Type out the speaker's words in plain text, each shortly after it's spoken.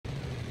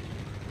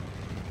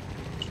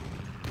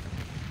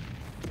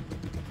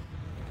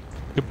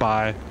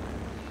Goodbye.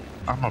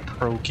 I'm a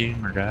pro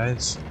gamer,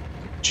 guys.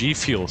 G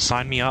Fuel,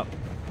 sign me up.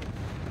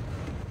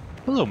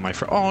 Hello, my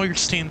friend. Oh, you're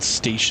staying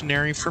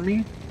stationary for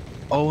me?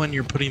 Oh, and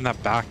you're putting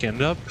that back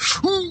end up?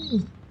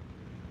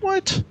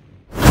 What?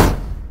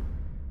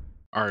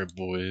 Alright,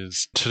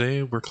 boys.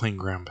 Today we're playing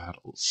ground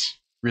battles.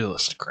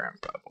 Realistic ground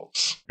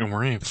battles. And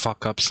we're gonna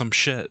fuck up some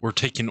shit. We're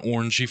taking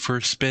Orangey for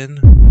a spin.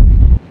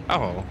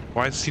 Oh,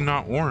 why is he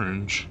not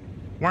orange?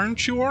 Why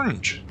aren't you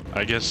orange?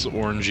 I guess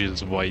Orangey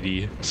is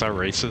whitey. Is that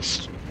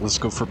racist? Let's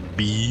go for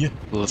B.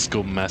 Let's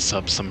go mess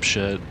up some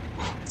shit.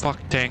 Fuck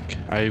tank.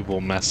 I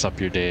will mess up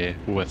your day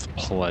with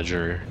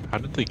pleasure. How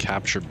did they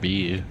capture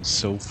B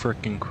so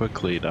freaking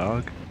quickly,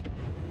 dog?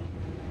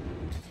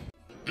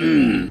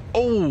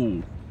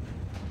 Oh!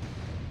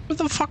 Where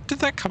the fuck did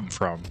that come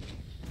from?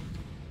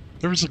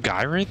 There was a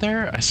guy right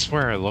there? I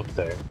swear I looked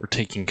there. We're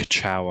taking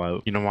Kachow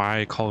out. You know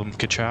why I call him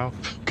Kachow?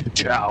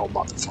 Kachow,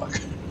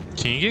 motherfucker.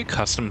 Can you get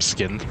custom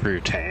skins for your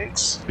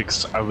tanks?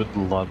 Because I would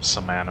love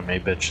some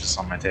anime bitches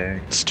on my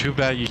tank. It's too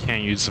bad you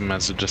can't use them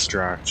as a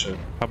distraction.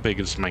 How big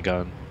is my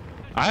gun?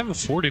 I have a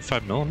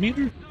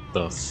 45mm?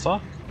 The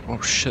fuck? Oh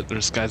shit,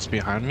 there's guys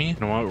behind me. You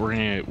know what? We're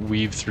gonna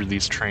weave through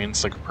these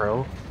trains like a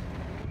pro.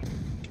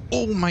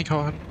 Oh my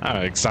god.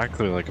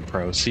 Exactly like a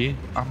pro, see?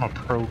 I'm a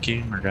pro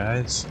gamer,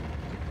 guys.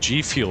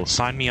 G Fuel,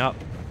 sign me up.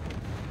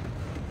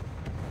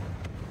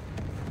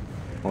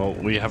 Well,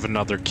 we have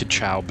another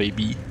Kachow,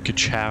 baby.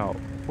 Kachow.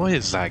 What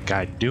is that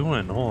guy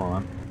doing? Hold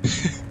on.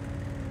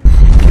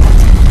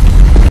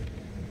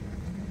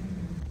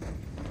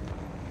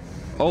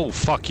 Oh,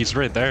 fuck, he's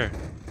right there.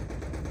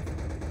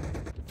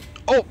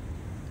 Oh!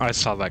 I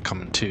saw that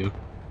coming too.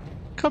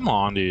 Come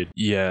on, dude.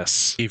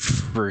 Yes, a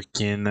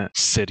freaking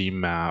city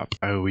map.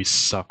 I always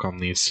suck on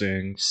these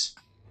things.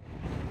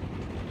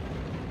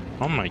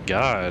 Oh my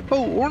god.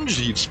 Oh,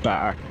 Orangey's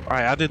back.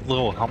 I added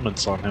little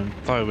helmets on him.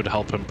 Thought it would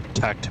help him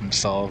protect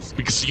himself.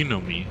 Because you know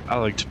me. I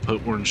like to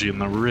put Orangey in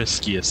the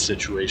riskiest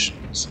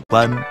situations.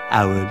 1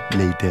 hour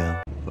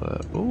later.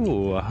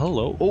 Oh,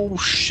 hello. Oh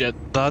shit,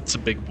 that's a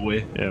big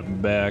boy.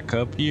 And back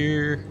up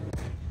here.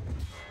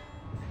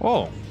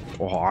 Oh.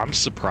 Oh, I'm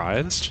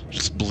surprised.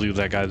 Just blew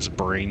that guy's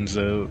brains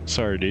out.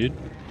 Sorry, dude.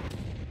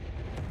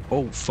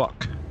 Oh,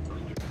 fuck.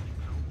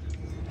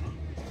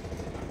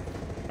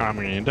 I'm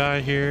gonna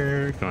die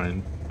here.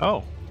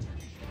 Oh.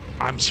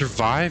 I'm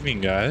surviving,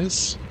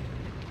 guys.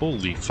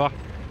 Holy fuck.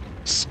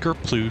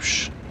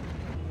 Skerploosh.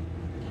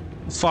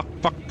 Fuck,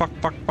 fuck, fuck,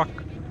 fuck, fuck.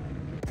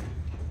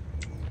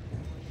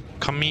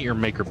 Come meet your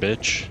maker,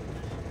 bitch.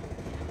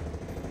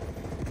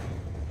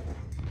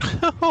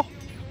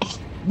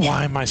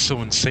 Why am I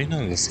so insane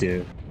in this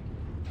game?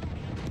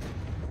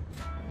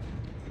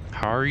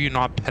 How are you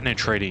not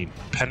penetrating?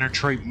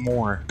 Penetrate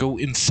more. Go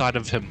inside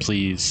of him,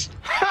 please.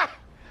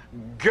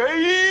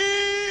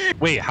 Gay!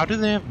 Wait, how do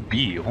they have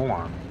B? Hold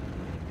on.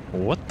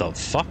 What the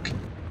fuck?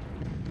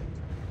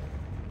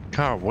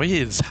 God, what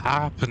is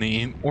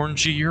happening?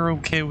 Orangey, you're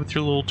okay with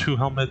your little two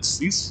helmets?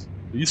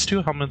 These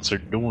two helmets are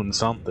doing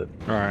something.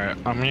 Alright,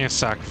 I'm gonna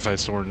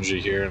sacrifice Orangey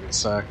here in a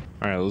sec.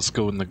 Alright, let's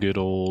go in the good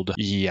old...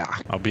 Yeah,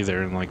 I'll be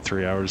there in like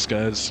 3 hours,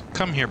 guys.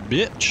 Come here,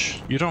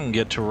 bitch. You don't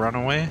get to run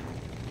away.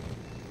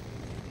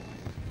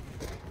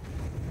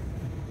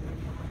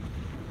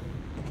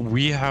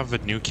 We have a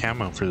new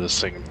camo for this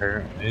thing,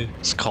 apparently.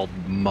 It's called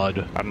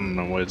Mud. I don't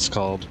know what it's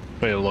called,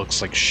 but it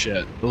looks like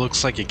shit. It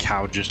looks like a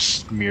cow just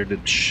smeared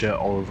its shit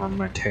all over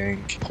my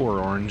tank. Poor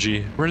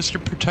Orangey. Where's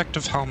your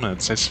protective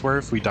helmets? I swear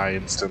if we die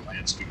instantly,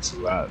 it's because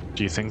of that.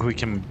 Do you think we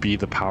can be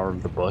the power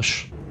of the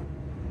bush?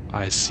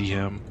 I see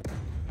him.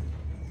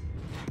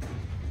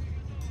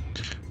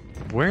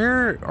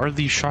 Where are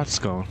these shots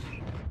going?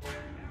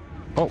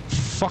 Oh,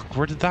 fuck,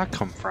 where did that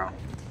come from?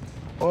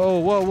 Oh,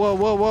 whoa, whoa,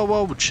 whoa, whoa,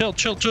 whoa, chill,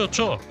 chill, chill,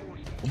 chill.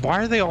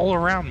 Why are they all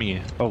around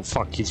me? Oh,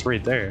 fuck, he's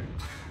right there.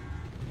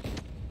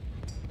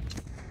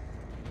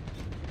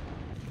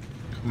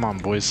 Come on,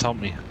 boys, help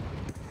me.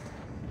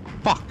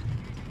 Fuck.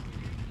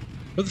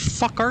 Where the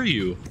fuck are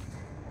you?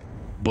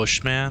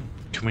 Bushman,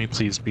 can we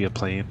please be a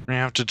plane? I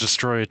have to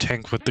destroy a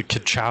tank with the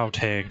Kachow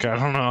tank. I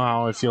don't know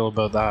how I feel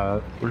about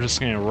that. We're just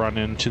gonna run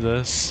into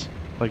this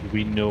like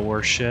we know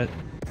our shit.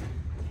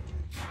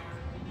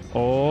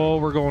 Oh,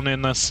 we're going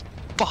in this.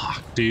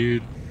 Fuck,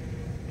 dude.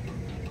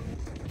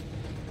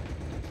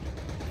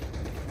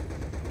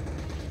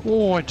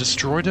 Oh, I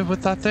destroyed it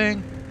with that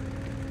thing?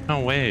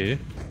 No way.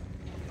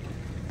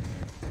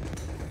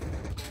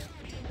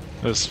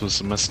 This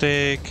was a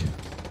mistake.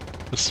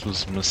 This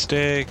was a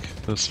mistake.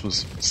 This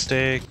was a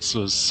mistake. This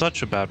was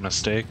such a bad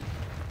mistake.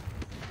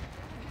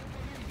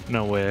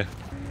 No way.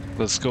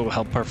 Let's go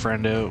help our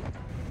friend out.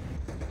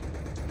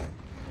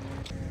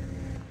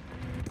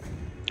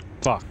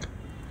 Fuck.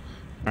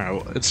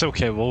 Alright, well, it's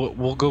okay.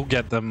 We'll go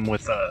get them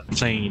with a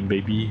plane,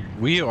 baby.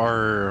 We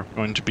are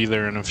going to be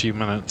there in a few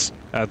minutes.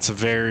 That's a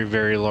very,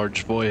 very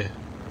large boy.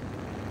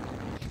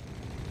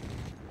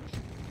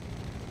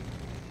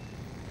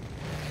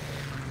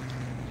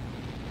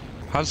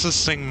 How's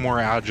this thing more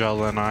agile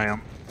than I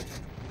am?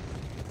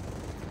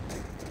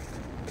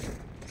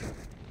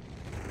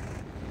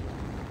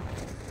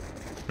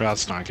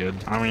 That's not good.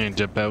 I'm gonna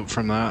dip out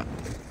from that.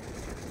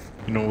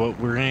 You know what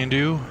we're gonna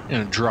do?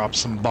 Gonna drop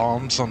some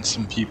bombs on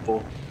some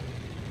people.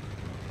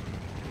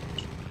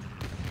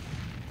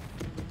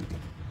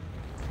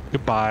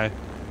 Goodbye.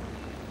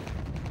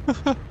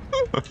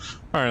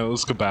 Alright,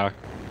 let's go back.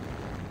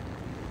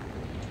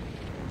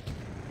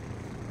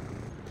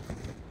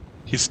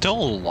 He's still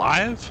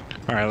alive?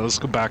 Alright, let's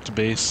go back to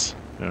base.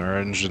 Our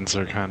engines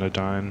are kind of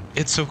dying.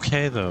 It's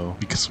okay though,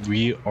 because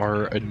we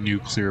are a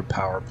nuclear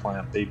power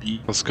plant, baby.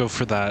 Let's go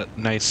for that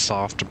nice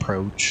soft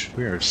approach.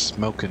 We are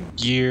smoking.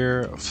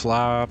 Gear,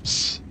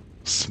 flaps,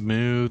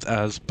 smooth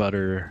as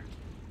butter.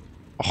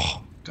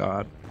 Oh,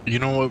 God. You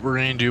know what we're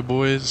gonna do,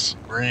 boys?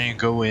 We're gonna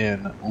go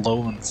in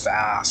low and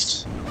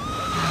fast.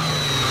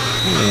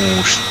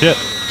 Oh, shit.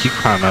 He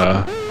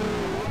kinda...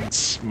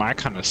 It's my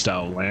kind of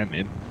style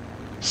landing.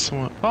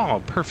 So,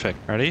 oh, perfect.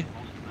 Ready?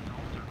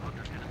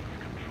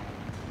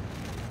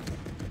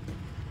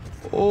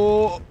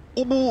 Oh,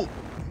 hello,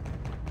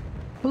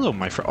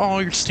 my friend. Oh,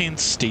 you're staying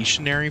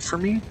stationary for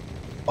me?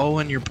 Oh,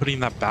 and you're putting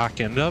that back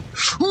end up?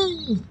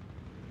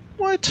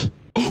 What?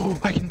 Oh,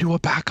 I can do a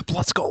backup.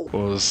 Let's go.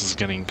 Oh, this is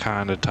getting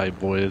kind of tight,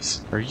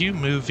 boys. Are you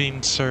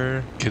moving,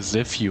 sir? Because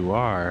if you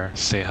are,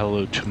 say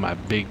hello to my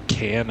big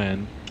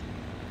cannon.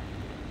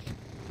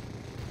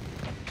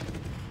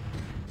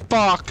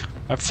 Fuck!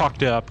 I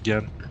fucked it up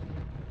again.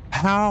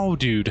 How,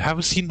 dude? How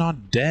is he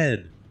not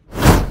dead?